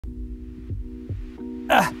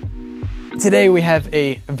Today we have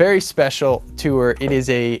a very special tour. It is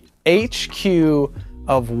a HQ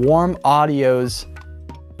of Warm Audio's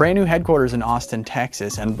brand new headquarters in Austin,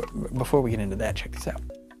 Texas. And before we get into that, check this out.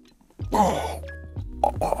 Oh,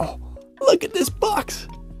 look at this box.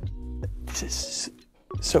 This is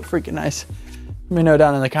so freaking nice. Let me know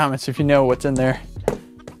down in the comments if you know what's in there.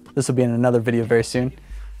 This will be in another video very soon.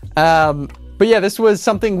 But yeah, this was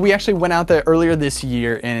something we actually went out there earlier this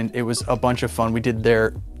year, and it was a bunch of fun. We did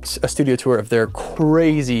a studio tour of their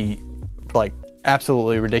crazy, like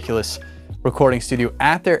absolutely ridiculous recording studio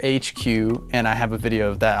at their HQ, and I have a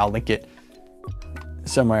video of that. I'll link it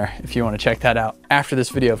somewhere if you want to check that out after this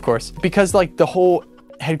video, of course. Because like the whole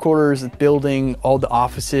headquarters building, all the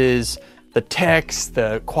offices, the techs,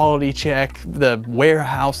 the quality check, the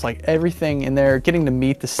warehouse, like everything in there, getting to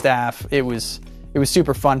meet the staff, it was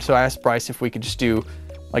super fun. So I asked Bryce if we could just do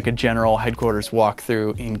like a general headquarters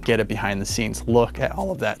walkthrough and get a behind the scenes look at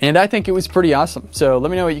all of that. And I think it was pretty awesome. So let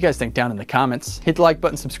me know what you guys think down in the comments. Hit the like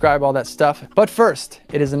button, subscribe, all that stuff. But first,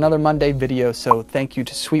 it is another Monday video. So thank you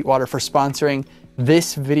to Sweetwater for sponsoring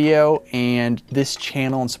this video and this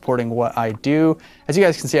channel and supporting what I do. As you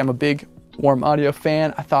guys can see, I'm a big Warm Audio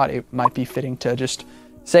fan. I thought it might be fitting to just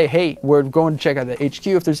say, hey, we're going to check out the HQ.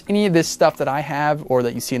 If there's any of this stuff that I have or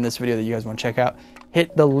that you see in this video that you guys want to check out,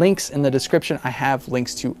 hit the links in the description. I have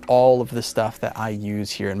links to all of the stuff that I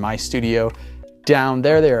use here in my studio down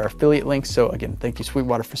there. There are affiliate links. So again, thank you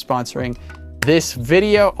Sweetwater for sponsoring this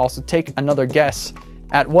video. Also take another guess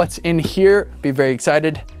at what's in here. Be very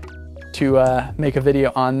excited to make a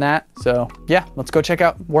video on that. So yeah, let's go check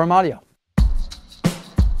out Warm Audio.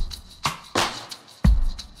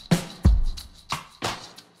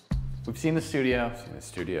 We've seen the studio.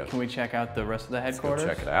 Can we check out the rest of the headquarters?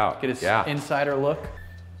 Let's go check it out. Get an insider look.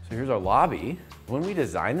 So here's our lobby. When we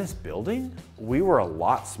designed this building, we were a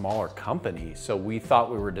lot smaller company, so we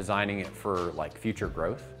thought we were designing it for like future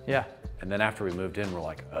growth. Yeah. And then after we moved in, we're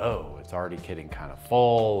like, oh, it's already getting kind of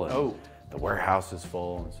full, and the warehouse is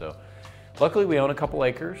full, and so luckily we own a couple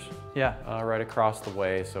acres. Yeah. Right across the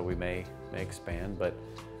way, so we may expand, but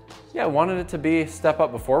yeah, I wanted it to be a step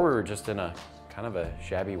up. Before we were just in a kind of a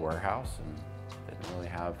shabby warehouse and didn't really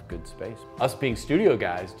have good space. Us being studio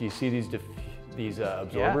guys, do you see these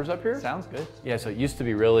absorbers up here? Sounds good. Yeah, so it used to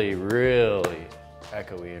be really, really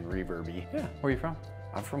echoey and reverby. Yeah. Where are you from?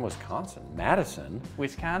 I'm from Wisconsin, Madison.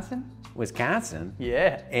 Wisconsin? Wisconsin.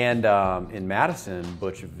 Yeah. And in Madison,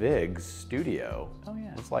 Butch Vig's studio. Oh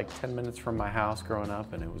yeah. It's like 10 minutes from my house growing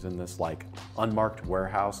up, and it was in this like unmarked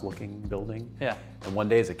warehouse looking building. Yeah. And one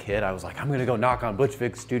day as a kid, I was like, I'm gonna go knock on Butch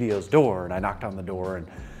Vig's studio's door. And I knocked on the door and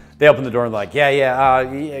they opened the door and like, yeah,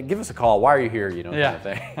 give us a call. Why are you here? You know, kind of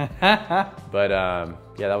thing. But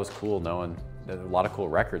yeah, that was cool knowing there were a lot of cool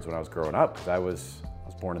records when I was growing up, because I was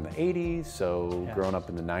born in the 80s, so growing up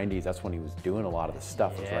in the 90s, that's when he was doing a lot of the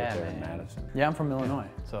stuff. Was right there in Madison. Yeah, I'm from Illinois,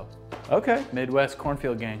 so. Okay. Midwest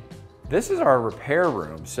cornfield gang. This is our repair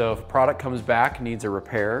room. So if a product comes back, needs a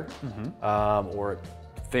repair, or it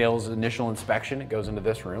fails initial inspection, it goes into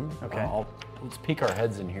this room. Okay. Let's peek our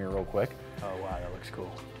heads in here real quick. Oh wow, that looks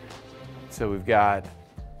cool. So we've got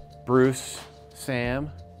Bruce,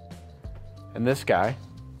 Sam, and this guy,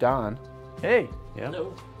 Don. Hey. Yeah.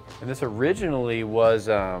 Hello. And this originally was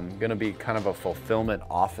gonna be kind of a fulfillment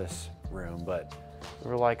office room, but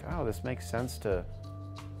we were like, oh, this makes sense to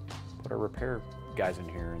put our repair guys in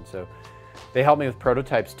here. And so they help me with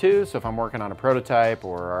prototypes too. So if I'm working on a prototype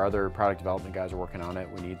or our other product development guys are working on it,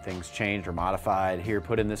 we need things changed or modified, here,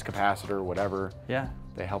 put in this capacitor, whatever. Yeah.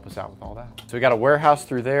 They help us out with all that. So we got a warehouse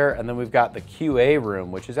through there, and then we've got the QA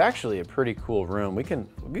room, which is actually a pretty cool room. We can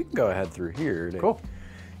go ahead through here to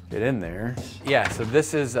get in there. Yeah, so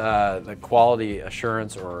this is the quality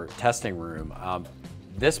assurance or testing room.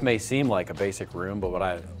 This may seem like a basic room, but what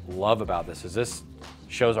I love about this is this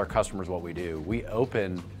shows our customers what we do. We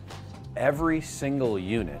open every single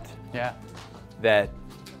unit that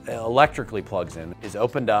electrically plugs in, is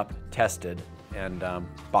opened up, tested, and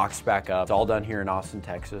boxed back up. It's all done here in Austin,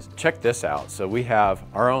 Texas. Check this out. So we have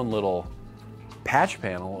our own little patch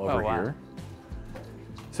panel over here.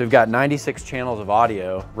 So we've got 96 channels of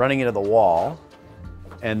audio running into the wall,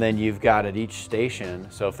 and then you've got at each station,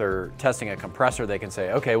 so if they're testing a compressor, they can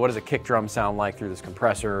say, okay, what does a kick drum sound like through this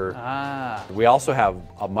compressor? We also have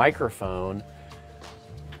a microphone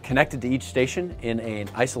connected to each station in an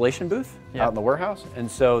isolation booth out in the warehouse, and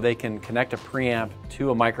so they can connect a preamp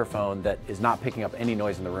to a microphone that is not picking up any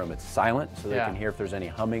noise in the room. It's silent, so they can hear if there's any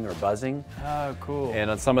humming or buzzing. Oh, cool.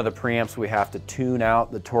 And on some of the preamps, we have to tune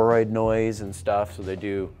out the toroid noise and stuff, so they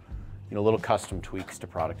do little custom tweaks to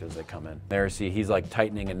product as they come in. There, see, he's like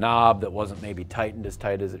tightening a knob that wasn't maybe tightened as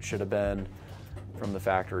tight as it should have been from the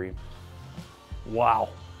factory. Wow.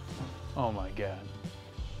 Oh my God.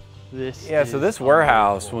 Yeah, so this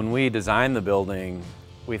warehouse, when we designed the building,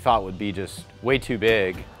 we thought would be just way too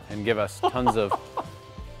big and give us tons of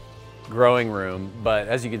growing room. But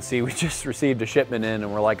as you can see, we just received a shipment in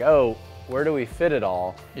and we're like, oh, where do we fit it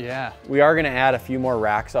all? Yeah. We are gonna add a few more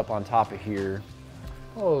racks up on top of here.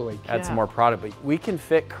 Holy cow. Add some more product, but we can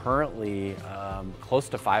fit currently close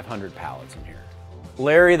to 500 pallets in here.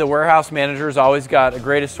 Larry, the warehouse manager, has always got a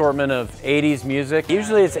great assortment of 80s music.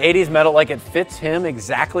 Usually it's 80s metal, like it fits him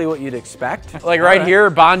exactly what you'd expect. Like right here,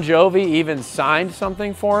 Bon Jovi even signed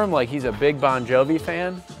something for him, like he's a big Bon Jovi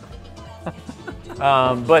fan.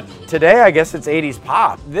 But today, I guess it's 80s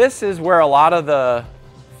pop. This is where a lot of the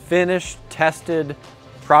finished, tested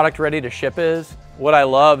product ready to ship is. What I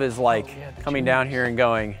love is like coming down here and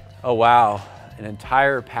going, oh wow, an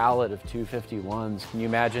entire pallet of 251s. Can you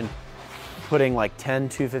imagine putting like 10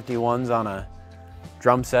 251s on a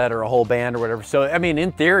drum set or a whole band or whatever? So, I mean,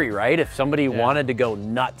 in theory, right? If somebody wanted to go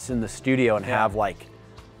nuts in the studio and have like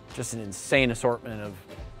just an insane assortment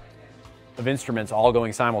of instruments all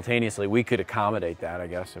going simultaneously, we could accommodate that, I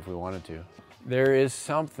guess, if we wanted to. There is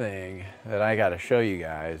something that I gotta show you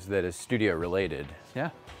guys that is studio related. Yeah.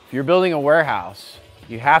 If you're building a warehouse,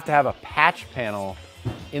 you have to have a patch panel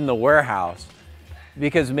in the warehouse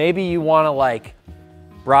because maybe you wanna like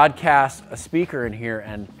broadcast a speaker in here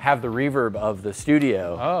and have the reverb of the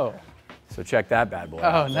studio. Oh. So check that bad boy Oh,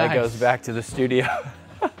 out. nice. That goes back to the studio.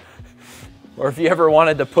 Or if you ever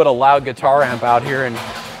wanted to put a loud guitar amp out here and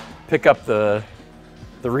pick up the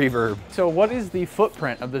reverb. So what is the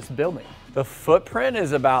footprint of this building? The footprint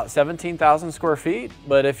is about 17,000 square feet,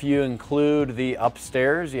 but if you include the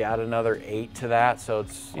upstairs, you add another 8 to that, so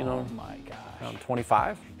it's, you know, Oh my gosh. around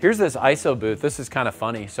 25. Here's this ISO booth. This is kind of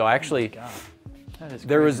funny. So actually, That is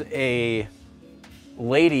there crazy. was a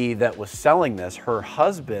lady that was selling this. Her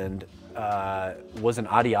husband was an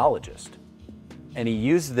audiologist, and he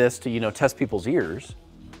used this to, you know, test people's ears,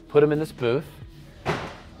 put them in this booth,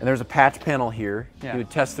 and there's a patch panel here. Yeah. He would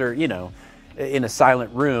test their, you know, in a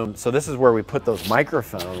silent room. So this is where we put those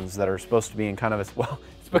microphones that are supposed to be in kind of a, well,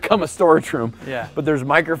 it's become a storage room. Yeah. But there's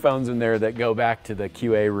microphones in there that go back to the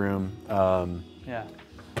QA room. Yeah.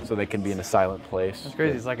 So they can be in a silent place. That's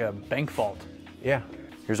crazy. It's like a bank vault. Yeah.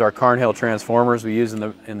 Here's our Carnhill transformers we use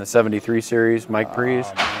in the 73 series mic pre's.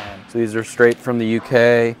 Oh, man. So these are straight from the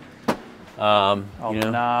UK. All You the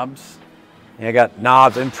know, knobs. yeah, I got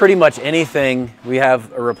knobs and pretty much anything. We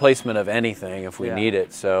have a replacement of anything if we need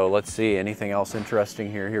it. So let's see, anything else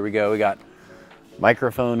interesting here? Here we go. We got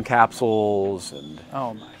microphone capsules and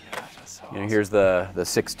Oh my gosh, that's so you know, awesome. here's the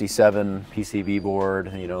 67 PCB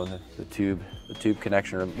board, you know, the tube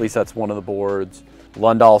connection, or at least that's one of the boards.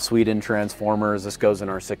 Lundahl Sweden transformers, this goes in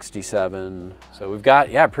our 67. So we've got,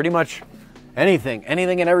 yeah, pretty much anything and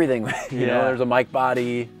everything. You know, there's a mic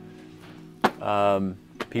body.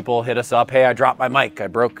 People hit us up, hey, I dropped my mic, I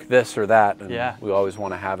broke this or that. And we always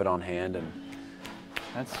want to have it on hand. And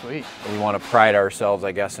that's sweet. we want to pride ourselves,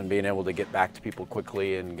 I guess, in being able to get back to people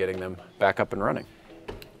quickly and getting them back up and running.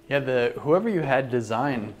 Yeah, whoever you had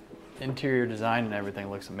design, interior design and everything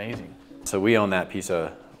looks amazing. So we own that piece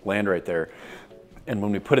of land right there. And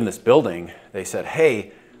when we put in this building, they said,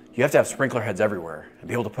 hey, you have to have sprinkler heads everywhere and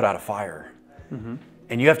be able to put out a fire. Mm-hmm.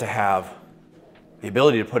 And you have to have the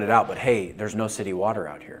ability to put it out, but hey, there's no city water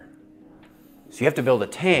out here. So you have to build a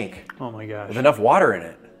tank Oh my gosh. with enough water in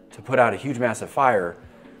it to put out a huge massive fire.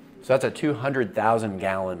 So that's a 200,000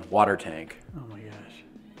 gallon water tank. Oh my gosh.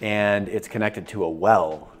 And it's connected to a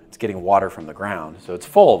well. It's getting water from the ground. So it's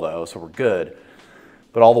full though, so we're good.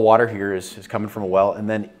 But all the water here is coming from a well. And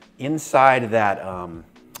then inside that,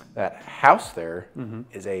 that house there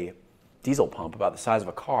is a diesel pump about the size of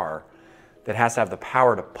a car that has to have the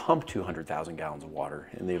power to pump 200,000 gallons of water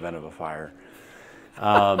in the event of a fire.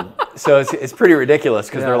 So it's pretty ridiculous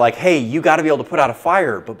because they're like, hey, you got to be able to put out a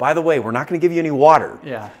fire, but by the way, we're not going to give you any water.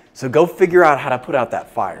 Yeah. So go figure out how to put out that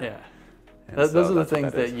fire. Yeah. And Those so are the that's what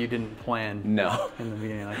things that is. that you didn't plan No. in the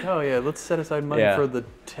beginning. Like, oh yeah, let's set aside money for the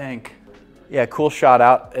tank. Yeah, cool shot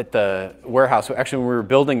out at the warehouse. Actually, when we were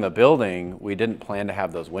building the building, we didn't plan to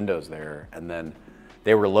have those windows there. And then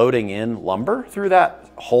they were loading in lumber through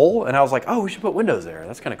that hole. And I was like, oh, we should put windows there.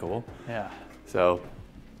 That's kind of cool. Yeah. So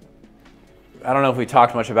I don't know if we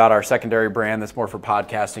talked much about our secondary brand that's more for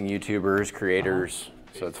podcasting, YouTubers, creators.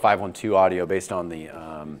 So it's 512 Audio based on the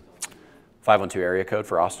 512 area code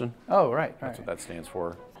for Austin. Oh, right. That's what that stands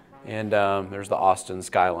for. And there's the Austin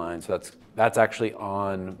skyline. So that's actually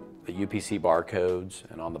on the UPC barcodes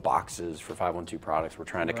and on the boxes for 512 products. We're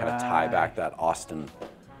trying to kind of tie back that Austin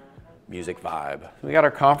music vibe. We got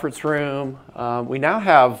our conference room. We now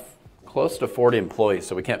have close to 40 employees,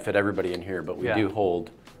 so we can't fit everybody in here, but we do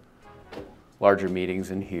hold larger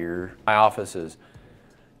meetings in here. My office is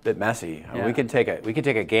a bit messy. I mean, we could take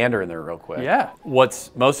a gander in there real quick. Yeah.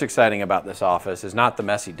 What's most exciting about this office is not the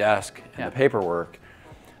messy desk and the paperwork,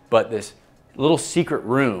 but this little secret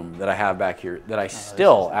room that I have back here that I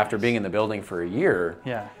still, after being in the building for a year,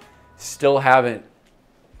 still haven't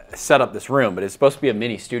set up this room, but it's supposed to be a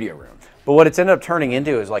mini studio room. But what it's ended up turning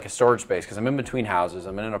into is like a storage space, because I'm in between houses.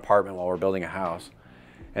 I'm in an apartment while we're building a house.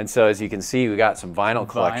 And so as you can see, we got some vinyl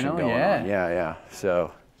collection going on. Yeah.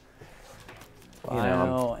 So, you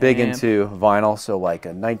know, I'm big into vinyl. So like a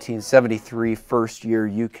 1973 first year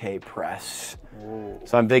UK press. Whoa.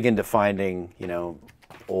 So I'm big into finding, you know,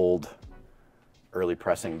 old, early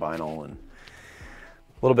pressing vinyl, and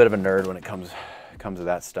a little bit of a nerd when it comes to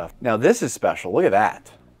that stuff. Now this is special. Look at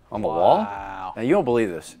that on the wall. Now you won't believe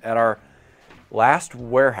this. At our last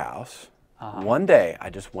warehouse, one day I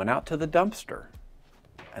just went out to the dumpster,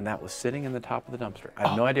 and that was sitting in the top of the dumpster. I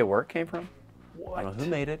have no idea where it came from. I don't know who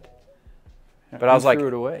made it. But I was like,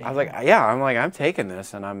 I'm taking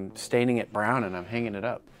this and I'm staining it brown and I'm hanging it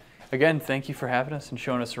up. Again, thank you for having us and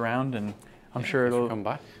showing us around, and I'm sure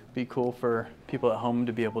it'll be cool for people at home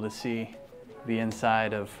to be able to see the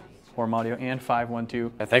inside of Warm Audio and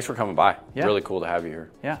 512. And thanks for coming by. It's really cool to have you here.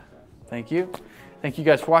 Yeah, thank you. Thank you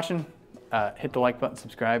guys for watching. Hit the like button,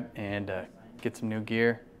 subscribe, and get some new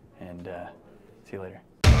gear, and see you later.